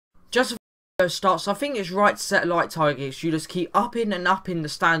Starts, I think it's right to set light targets. You just keep upping and upping the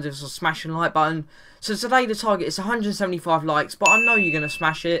standards of smashing the like button. So today the target is 175 likes, but I know you're going to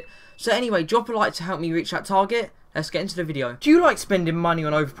smash it. So anyway, drop a like to help me reach that target. Let's get into the video. Do you like spending money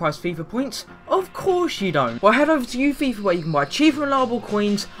on overpriced FIFA points? Of course you don't. Well, head over to UFIFA where you can buy cheap and reliable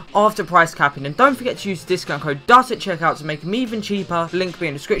coins after price capping. And don't forget to use the discount code DUT at checkout to make them even cheaper. Link will be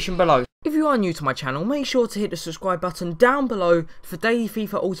in the description below. If you are new to my channel, make sure to hit the subscribe button down below for daily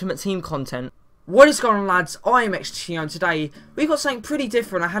FIFA Ultimate Team content. What is going on, lads? I am XTO, and today we got something pretty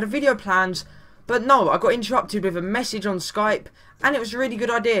different. I had a video planned, but no, I got interrupted with a message on Skype, and it was a really good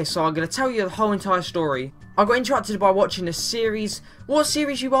idea, so I'm going to tell you the whole entire story. I got interrupted by watching a series. What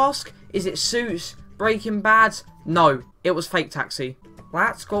series, you ask? Is it Suits? Breaking Bad? No, it was Fake Taxi.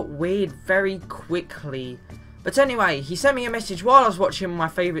 That got weird very quickly. But anyway, he sent me a message while I was watching my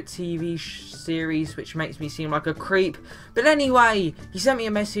favourite TV series, which makes me seem like a creep. But anyway, he sent me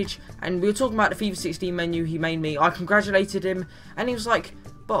a message, and we were talking about the FIFA 16 menu he made me. I congratulated him, and he was like,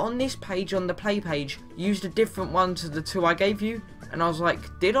 but on this page, on the play page, you used a different one to the two I gave you. And I was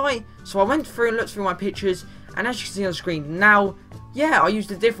like, did I? So I went through and looked through my pictures, and as you can see on the screen now, yeah, I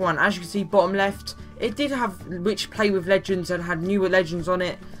used a different one. As you can see, bottom left, it did have which play with legends and had newer legends on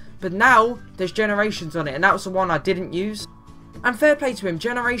it. But now, there's Generations on it, and that was the one I didn't use. And fair play to him,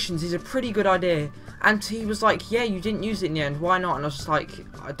 Generations is a pretty good idea. And he was like, yeah, you didn't use it in the end, why not? And I was just like,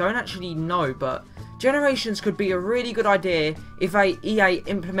 I don't actually know, but Generations could be a really good idea if EA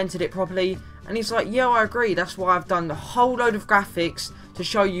implemented it properly. And he's like, yeah, I agree, that's why I've done a whole load of graphics to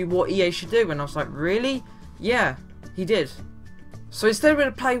show you what EA should do. And I was like, really? Yeah, he did. So instead of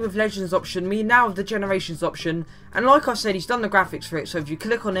the play with legends option, we now have the Generations option, and like I said, he's done the graphics for it, so if you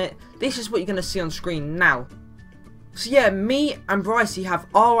click on it, this is what you're going to see on screen now. So yeah, me and Brycey have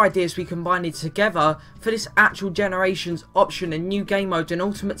our ideas we combined together for this actual Generations option and new game mode and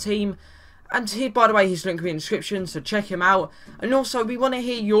Ultimate Team. And here, by the way, his link will be in the description, so check him out. And also, we want to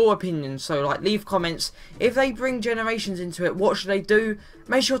hear your opinions, so like, leave comments. If they bring Generations into it, what should they do?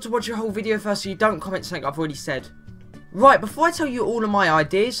 Make sure to watch the whole video first so you don't comment something I've already said. Right, before I tell you all of my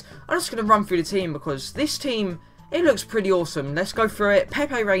ideas, I'm just going to run through the team because this team, it looks pretty awesome. Let's go through it.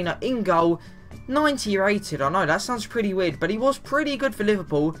 Pepe Reina in goal, 90 rated. I know, that sounds pretty weird, but he was pretty good for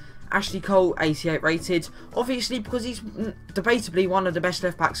Liverpool. Ashley Cole, 88 rated. Obviously, because he's debatably one of the best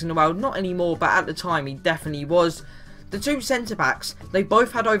left backs in the world. Not anymore, but at the time, he definitely was. The two centre backs, they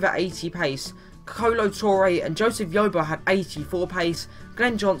both had over 80 pace. Kolo Toure and Joseph Yobo had 84 pace.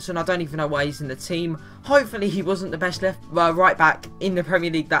 Glenn Johnson, I don't even know why he's in the team. Hopefully he wasn't the best right back in the Premier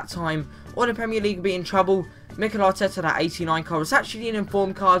League that time, or the Premier League would be in trouble. Mikel Arteta, that 89 card was actually an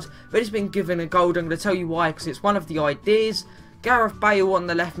informed card, but it's been given a gold. I'm going to tell you why, because it's one of the ideas. Gareth Bale on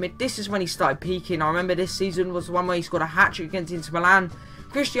the left mid, this is when he started peaking. I remember this season was the one where he scored a hat-trick against Inter Milan.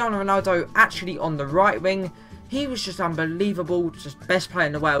 Cristiano Ronaldo actually on the right wing. He was just unbelievable, just best player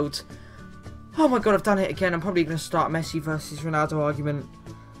in the world. Oh my god, I've done it again. I'm probably going to start Messi versus Ronaldo argument.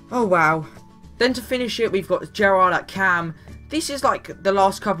 Oh wow. Then to finish it, we've got Gerrard at cam. This is like the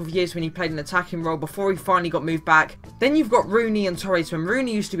last couple of years when he played an attacking role before he finally got moved back. Then you've got Rooney and Torres when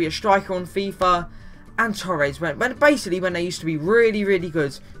Rooney used to be a striker on FIFA. And Torres when they used to be really, really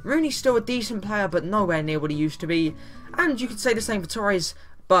good. Rooney's still a decent player, but nowhere near what he used to be. And you could say the same for Torres,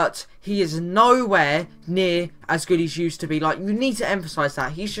 but he is nowhere near as good as he used to be. Like, you need to emphasise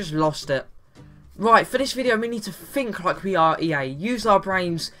that. He's just lost it. Right, for this video we need to think like we are EA. Use our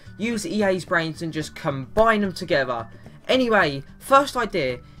brains, use EA's brains and just combine them together. Anyway, first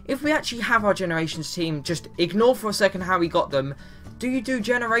idea. If we actually have our Generations team, just ignore for a second how we got them. Do you do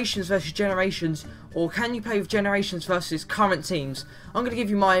Generations versus Generations, or can you play with Generations versus current teams? I'm going to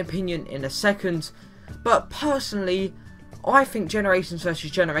give you my opinion in a second. But personally, I think Generations versus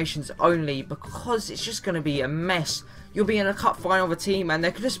Generations only, because it's just going to be a mess. You'll be in a cup final of a team, and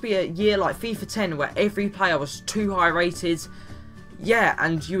there could just be a year like FIFA 10 where every player was too high rated. Yeah,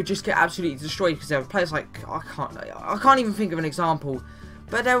 and you would just get absolutely destroyed because there were players like, I can't even think of an example.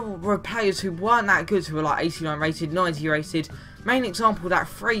 But there were players who weren't that good who were like 89 rated, 90 rated. Main example, that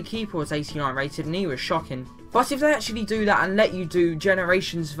Frey keeper was 89 rated and he was shocking. But if they actually do that and let you do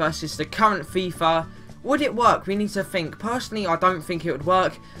Generations versus the current FIFA, would it work? We need to think. Personally, I don't think it would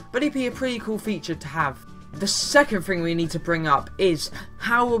work, but it'd be a pretty cool feature to have. The second thing we need to bring up is,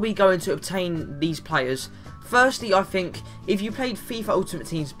 how are we going to obtain these players? Firstly, I think if you played FIFA Ultimate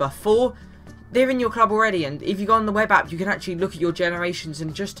Teams before, they're in your club already, and if you go on the web app, you can actually look at your Generations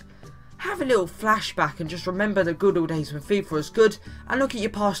and just have a little flashback and just remember the good old days when FIFA was good, and look at your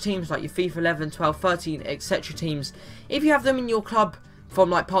past teams like your FIFA 11, 12, 13, etc. teams. If you have them in your club from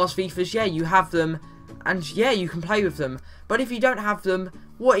like past FIFAs, yeah, you have them, and yeah, you can play with them. But if you don't have them,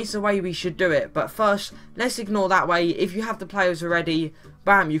 what is the way we should do it. But first, let's ignore that way. If you have the players already,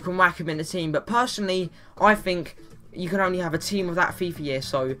 bam, you can whack them in the team. But personally, I think you can only have a team of that FIFA year.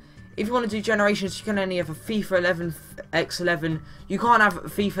 So if you want to do generations, you can only have a FIFA 11 x 11. You can't have a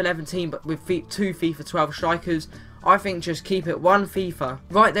FIFA 11 team but with 2 FIFA 12 strikers. I think just keep it one FIFA.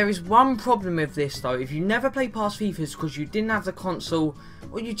 Right, there is one problem with this though. If you never play past FIFAs because you didn't have the console,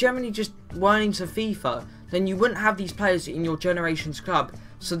 or you generally just weren't into FIFA, then you wouldn't have these players in your generations club.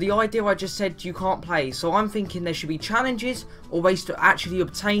 So the idea I just said you can't play. So I'm thinking there should be challenges or ways to actually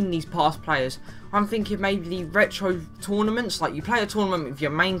obtain these past players. I'm thinking maybe retro tournaments, like you play a tournament with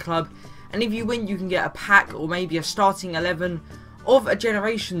your main club, and if you win you can get a pack or maybe a starting 11 of a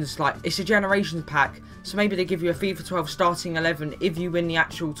generations, like it's a generations pack. So maybe they give you a FIFA 12 starting 11 if you win the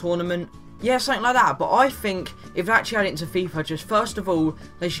actual tournament. Yeah, something like that. But I think if they actually add it into FIFA, just first of all,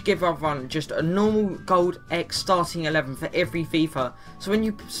 they should give everyone just a normal gold X starting 11 for every FIFA. So when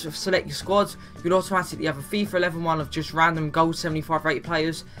you select your squads, you'd automatically have a FIFA 11 one of just random gold 75 rated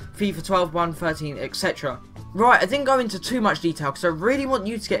players, FIFA 12 1, 13, etc. Right, I didn't go into too much detail because I really want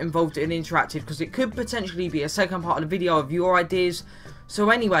you to get involved and interactive, because it could potentially be a second part of the video of your ideas. So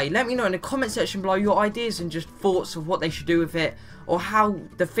anyway, let me know in the comment section below your ideas and just thoughts of what they should do with it, or how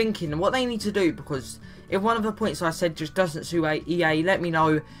they're thinking and what they need to do, because if one of the points I said just doesn't suit EA, let me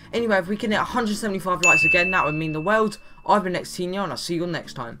know. Anyway, if we can hit 175 likes again, that would mean the world. I've been Nextinho and I'll see you all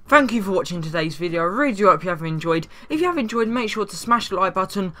next time. Thank you for watching today's video. I really do hope you have enjoyed. If you have enjoyed, make sure to smash the like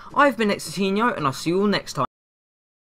button. I've been Nextinho and I'll see you all next time.